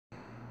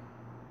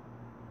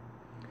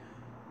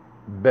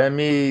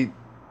Bemidbar,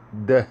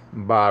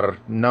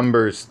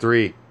 Numbers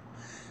 3.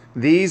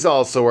 These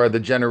also are the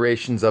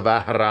generations of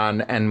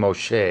Aharon and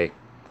Moshe,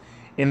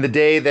 in the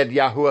day that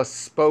Yahuwah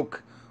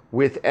spoke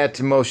with et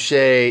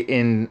Moshe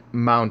in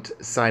Mount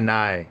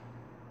Sinai.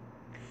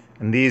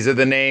 And these are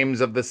the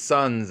names of the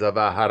sons of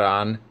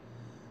Aharon: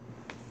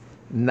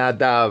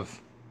 Nadav,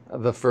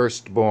 the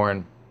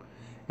firstborn,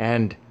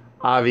 and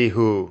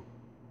Avihu,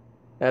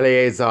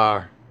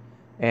 Eleazar,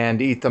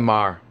 and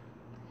Ithamar.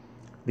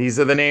 These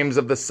are the names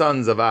of the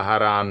sons of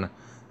Aharon,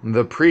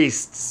 the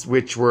priests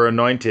which were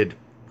anointed,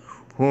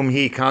 whom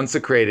he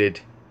consecrated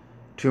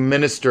to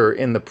minister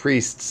in the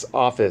priest's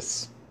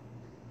office.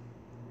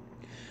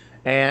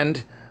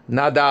 And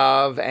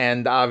Nadav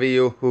and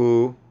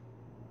Avihu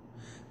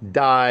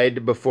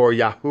died before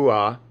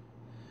Yahuwah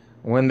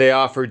when they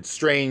offered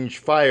strange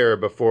fire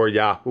before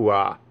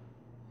Yahuwah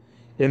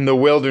in the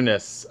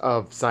wilderness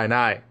of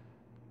Sinai.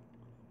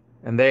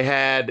 And they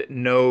had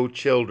no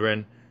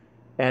children,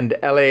 and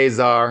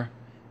Eleazar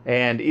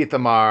and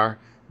Ithamar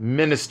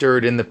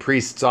ministered in the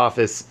priest's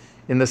office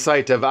in the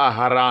sight of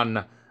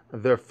Aharon,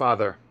 their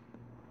father.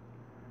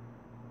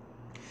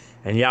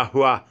 And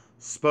Yahuwah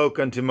spoke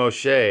unto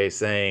Moshe,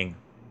 saying,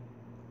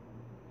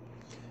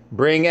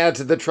 Bring out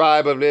the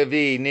tribe of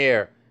Levi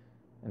near,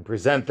 and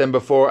present them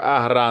before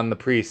Aharon the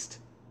priest,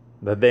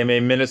 that they may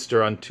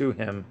minister unto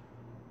him.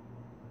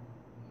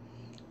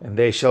 And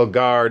they shall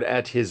guard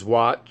at his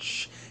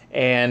watch,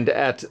 and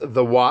at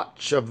the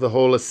watch of the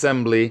whole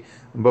assembly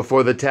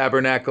before the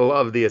tabernacle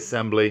of the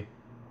assembly,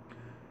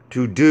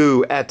 to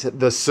do at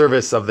the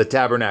service of the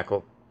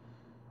tabernacle.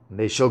 And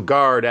they shall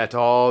guard at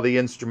all the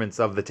instruments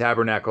of the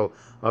tabernacle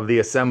of the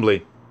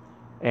assembly,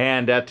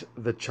 and at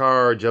the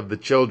charge of the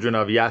children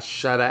of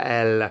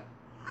Yashara'el,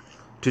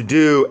 to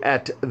do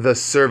at the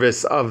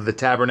service of the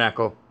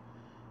tabernacle.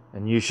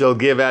 And you shall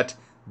give at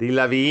the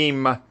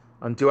Leviim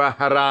unto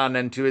Aharon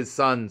and to his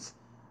sons.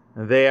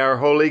 They are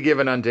wholly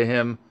given unto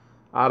him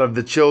out of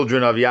the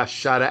children of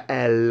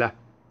Yashara'el.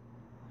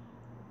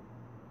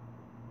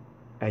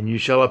 And you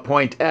shall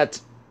appoint at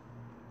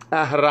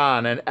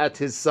Aharon and at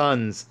his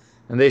sons,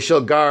 and they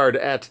shall guard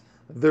at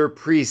their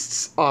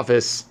priest's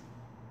office.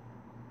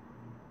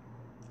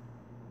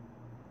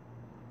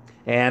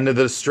 And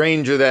the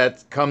stranger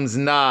that comes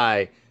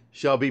nigh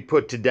shall be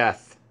put to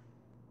death.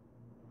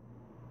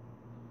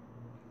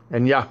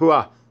 And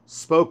Yahuwah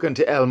spoke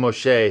unto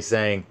Moshe,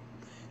 saying,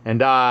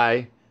 And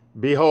I,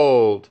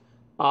 behold,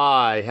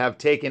 I have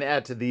taken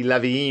at the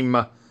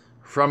Leviim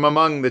from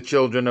among the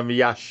children of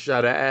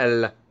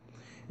Yashara'el,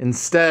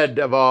 instead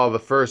of all the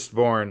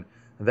firstborn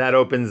that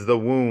opens the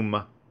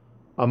womb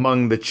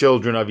among the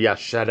children of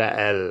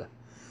Yashara'el.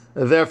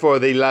 Therefore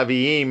the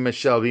Leviim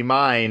shall be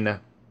mine,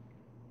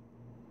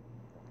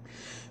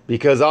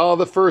 because all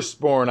the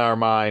firstborn are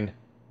mine.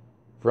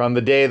 For on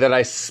the day that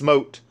I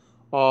smote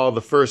all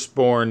the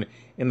firstborn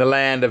in the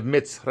land of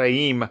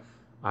Mitzrayim,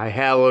 I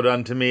hallowed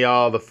unto me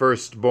all the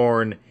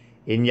firstborn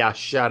in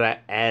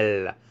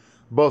Yashara'el,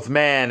 both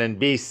man and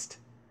beast.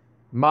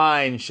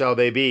 Mine shall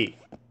they be.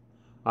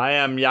 I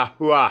am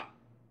Yahuwah.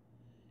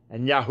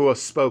 And Yahuwah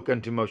spoke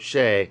unto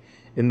Moshe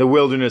in the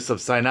wilderness of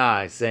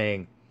Sinai,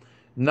 saying,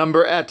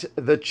 Number at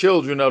the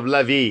children of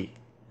Levi,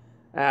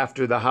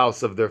 after the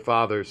house of their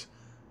fathers,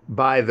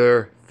 by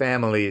their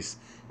families.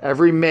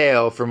 Every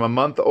male from a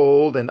month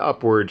old and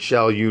upward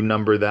shall you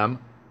number them.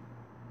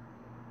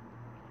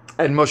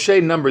 And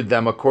Moshe numbered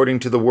them according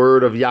to the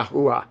word of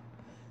Yahuwah,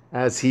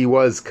 as he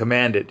was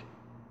commanded.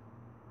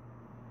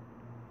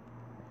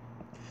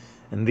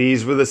 And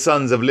these were the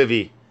sons of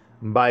Levi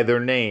by their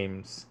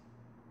names: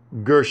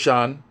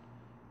 Gershon,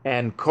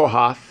 and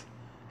Kohath,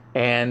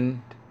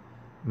 and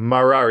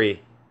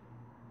Merari.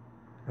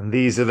 And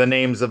these are the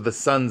names of the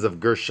sons of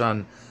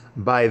Gershon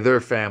by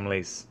their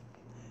families: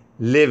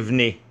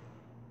 Livni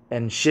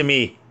and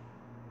Shimi.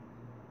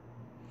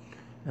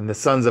 And the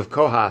sons of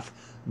Kohath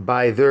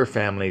by their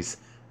families: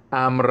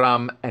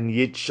 Amram and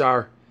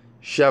Yitshar,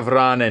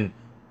 Chevron and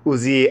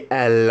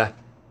Uziel.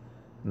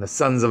 And the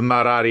sons of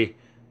Merari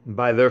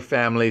by their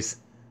families: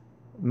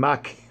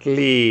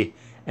 Machli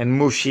and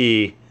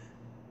Mushi.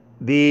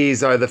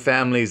 These are the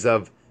families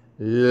of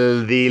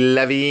the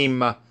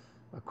Leviim,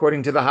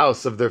 according to the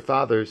house of their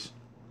fathers.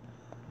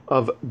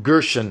 Of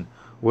Gershon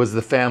was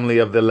the family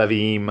of the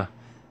Leviim,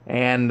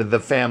 and the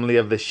family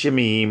of the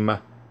Shimeim.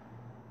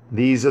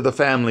 These are the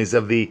families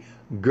of the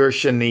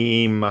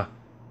Gershonim.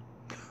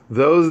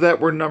 Those that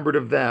were numbered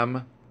of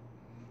them,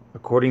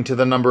 according to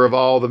the number of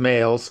all the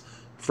males,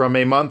 from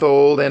a month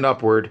old and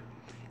upward,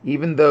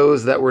 even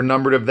those that were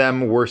numbered of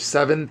them were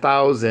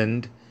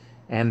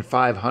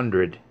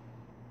 7,500.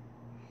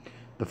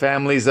 The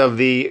families of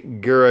the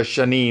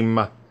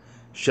Gerashanim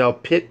shall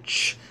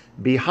pitch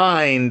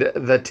behind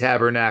the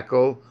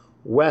tabernacle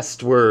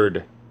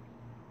westward.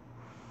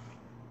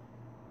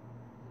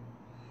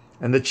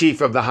 And the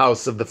chief of the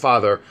house of the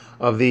father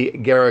of the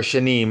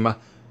Gerashanim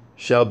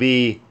shall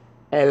be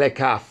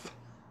Elekaph,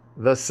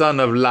 the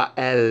son of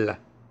Lael.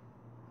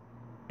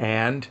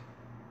 And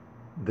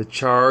the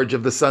charge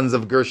of the sons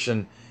of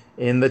Gershon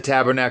in the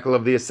tabernacle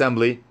of the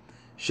assembly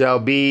shall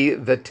be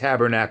the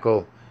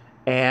tabernacle,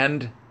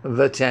 and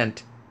the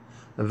tent,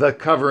 the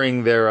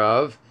covering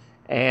thereof,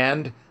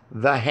 and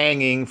the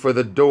hanging for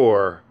the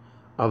door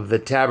of the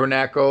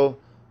tabernacle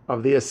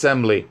of the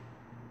assembly,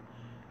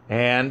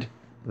 and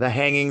the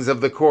hangings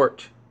of the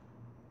court,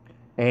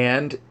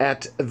 and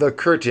at the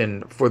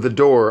curtain for the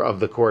door of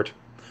the court,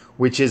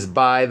 which is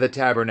by the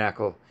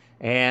tabernacle,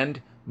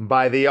 and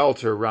by the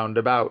altar round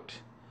about,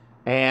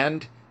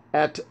 and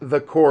at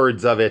the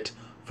cords of it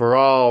for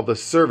all the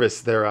service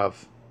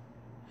thereof.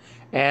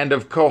 And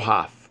of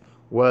Kohath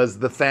was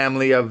the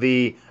family of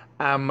the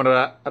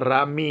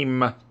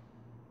Amramim,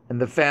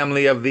 and the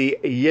family of the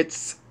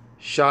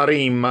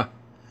Yitzsharim,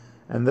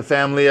 and the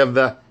family of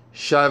the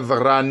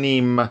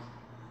Shavranim,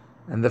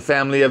 and the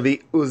family of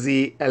the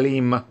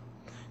Uzielim.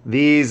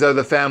 These are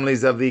the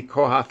families of the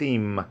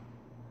Kohathim.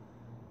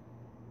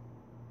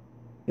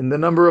 In the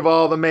number of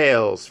all the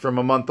males from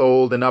a month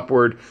old and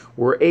upward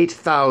were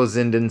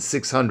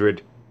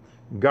 8,600,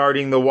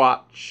 guarding the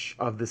watch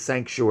of the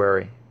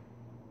sanctuary.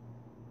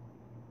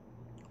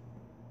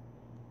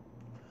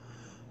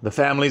 The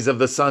families of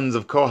the sons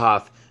of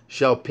Kohath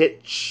shall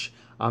pitch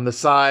on the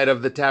side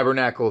of the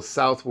tabernacle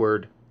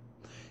southward,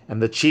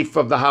 and the chief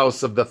of the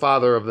house of the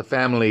father of the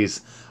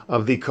families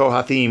of the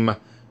Kohathim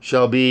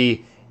shall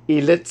be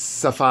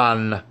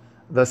Elitzaphan,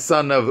 the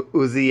son of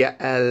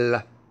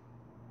Uzziel.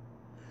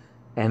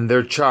 And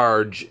their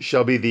charge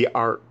shall be the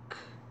ark,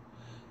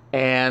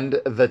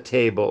 and the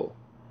table,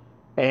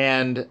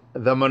 and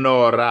the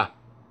menorah,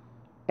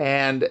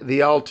 and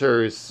the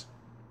altars,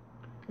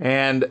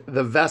 and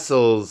the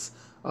vessels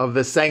of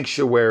the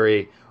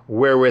sanctuary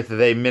wherewith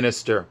they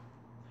minister,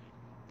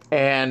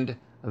 and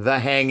the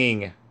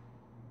hanging,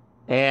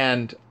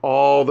 and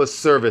all the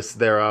service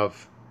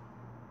thereof.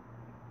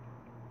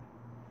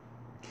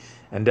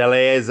 And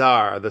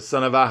Eleazar, the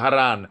son of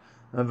Aharon,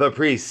 the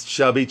priest,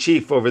 shall be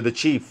chief over the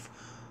chief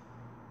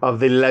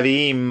of the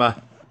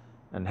Leviim,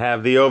 and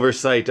have the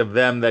oversight of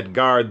them that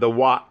guard the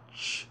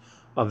watch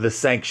of the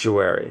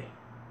sanctuary.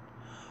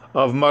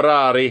 Of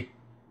Merari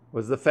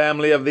was the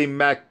family of the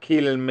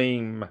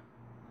Machilmim,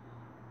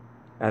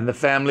 and the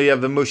family of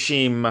the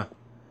Mushim.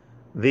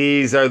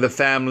 These are the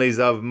families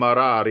of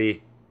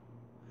Merari.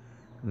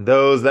 And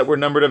those that were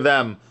numbered of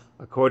them,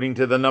 according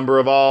to the number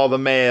of all the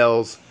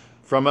males,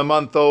 from a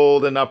month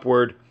old and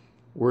upward,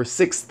 were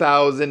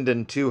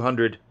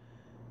 6,200.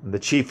 And the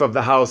chief of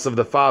the house of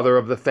the father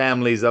of the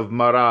families of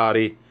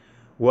Merari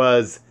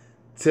was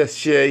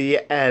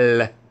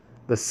Tishiel,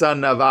 the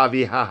son of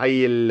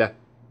Avihail.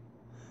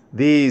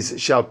 These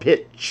shall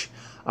pitch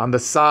on the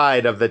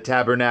side of the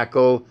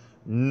tabernacle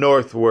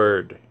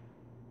northward.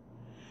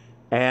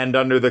 And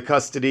under the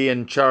custody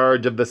and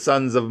charge of the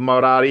sons of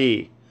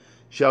Merari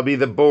shall be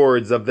the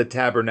boards of the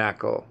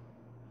tabernacle,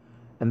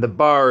 and the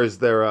bars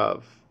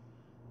thereof,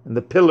 and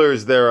the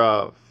pillars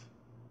thereof,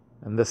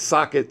 and the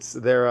sockets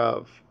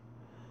thereof,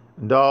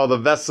 and all the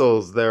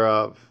vessels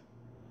thereof,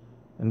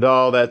 and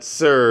all that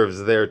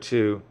serves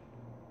thereto,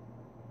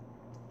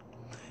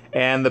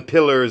 and the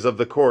pillars of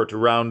the court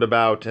round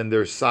about, and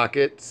their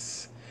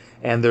sockets,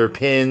 and their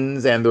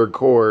pins, and their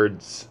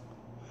cords.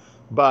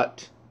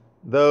 But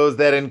those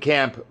that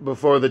encamp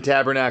before the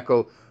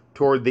tabernacle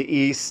toward the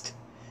east,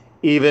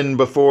 even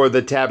before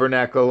the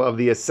tabernacle of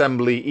the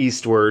assembly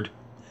eastward,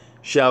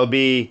 shall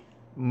be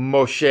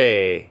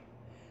Moshe,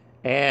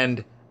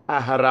 and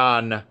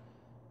Aharon,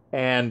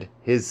 and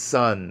his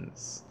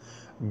sons,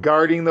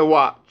 guarding the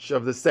watch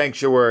of the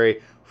sanctuary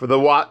for the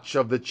watch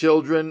of the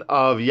children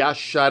of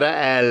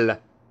Yashara'el.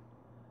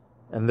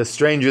 And the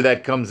stranger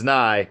that comes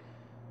nigh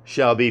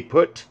shall be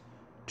put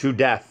to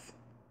death.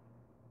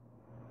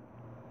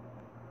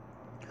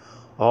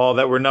 All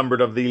that were numbered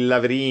of the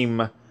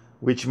Leviim,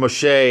 which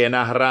Moshe and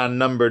Aharon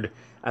numbered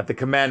at the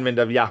commandment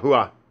of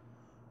Yahuwah,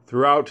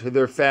 throughout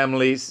their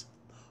families,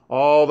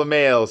 all the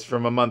males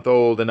from a month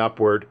old and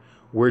upward,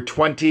 were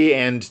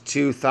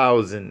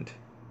 22,000.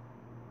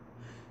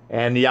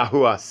 And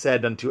Yahuwah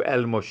said unto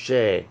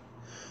Moshe,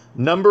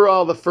 number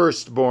all the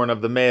firstborn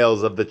of the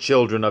males of the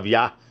children of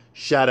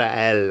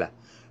Yashara'el,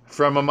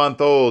 from a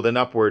month old and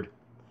upward,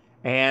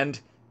 and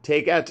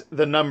take at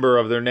the number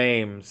of their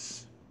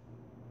names.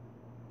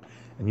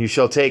 And you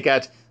shall take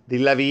at the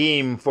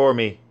Leviim for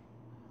me.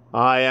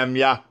 I am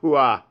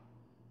Yahuwah,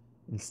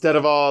 instead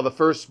of all the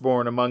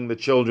firstborn among the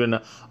children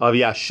of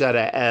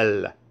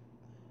Yashara'el.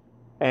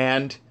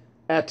 And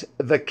at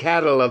the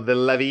cattle of the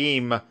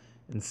Leviim,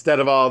 instead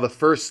of all the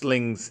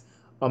firstlings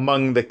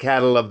among the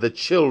cattle of the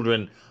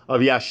children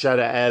of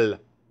Yashara'el.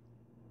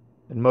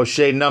 And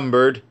Moshe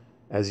numbered,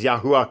 as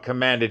Yahuwah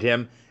commanded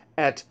him,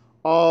 at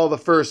all the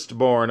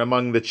firstborn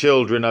among the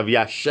children of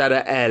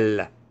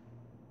Yashara'el.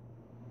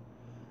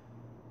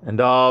 And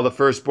all the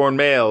firstborn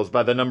males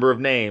by the number of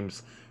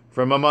names,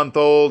 from a month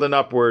old and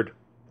upward,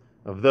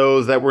 of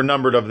those that were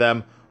numbered of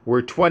them,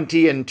 were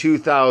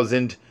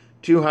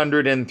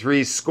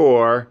 22,203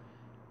 score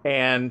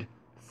and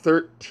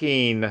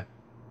 13.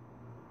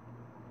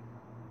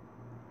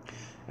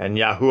 And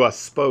Yahuwah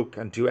spoke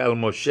unto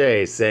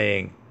Moshe,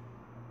 saying,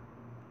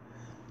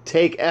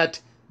 take at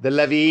the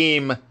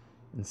Leviim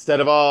instead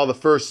of all the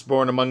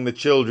firstborn among the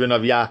children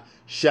of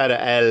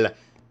Yashara'el,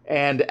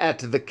 and at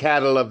the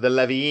cattle of the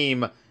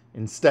Leviim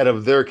instead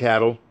of their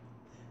cattle.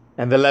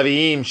 And the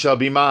Leviim shall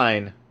be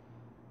mine.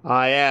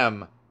 I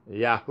am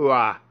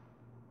Yahuwah.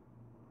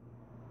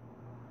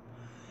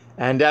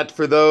 And at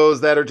for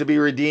those that are to be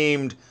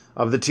redeemed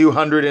of the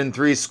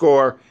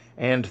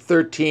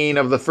 213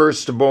 of the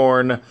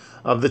firstborn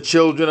of the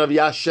children of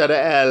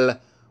Yashara'el,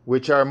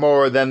 which are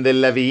more than the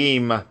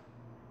Leviim.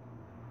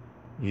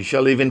 You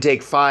shall even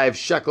take 5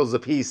 shekels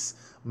apiece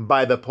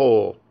by the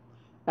pole.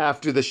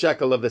 After the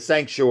shekel of the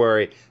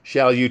sanctuary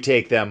shall you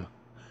take them.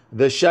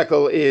 The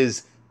shekel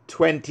is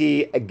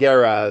 20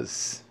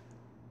 gerahs.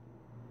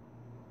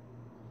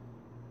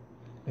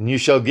 And you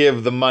shall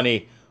give the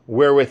money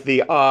wherewith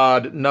the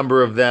odd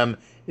number of them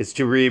is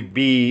to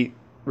be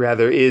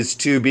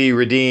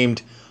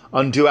redeemed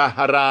unto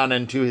Aharon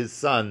and to his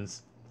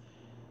sons.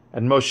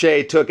 And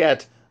Moshe took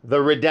at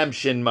the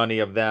redemption money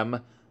of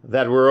them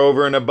that were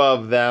over and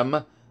above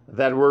them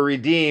that were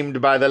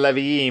redeemed by the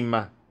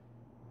Leviim.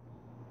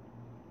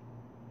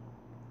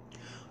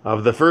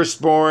 Of the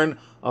firstborn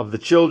of the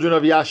children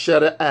of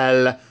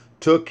Yashara'el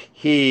took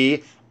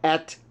he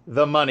at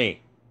the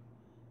money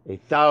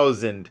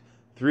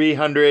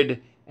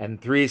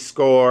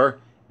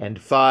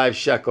 1,365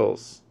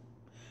 shekels,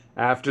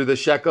 after the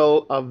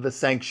shekel of the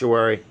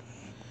sanctuary.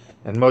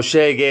 And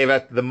Moshe gave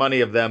at the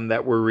money of them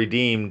that were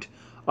redeemed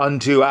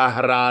unto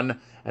Aharon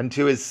and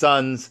to his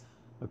sons,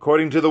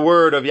 according to the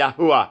word of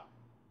Yahuwah,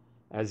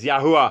 as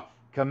Yahuwah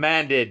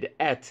commanded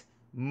at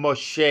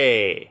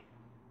Moshe.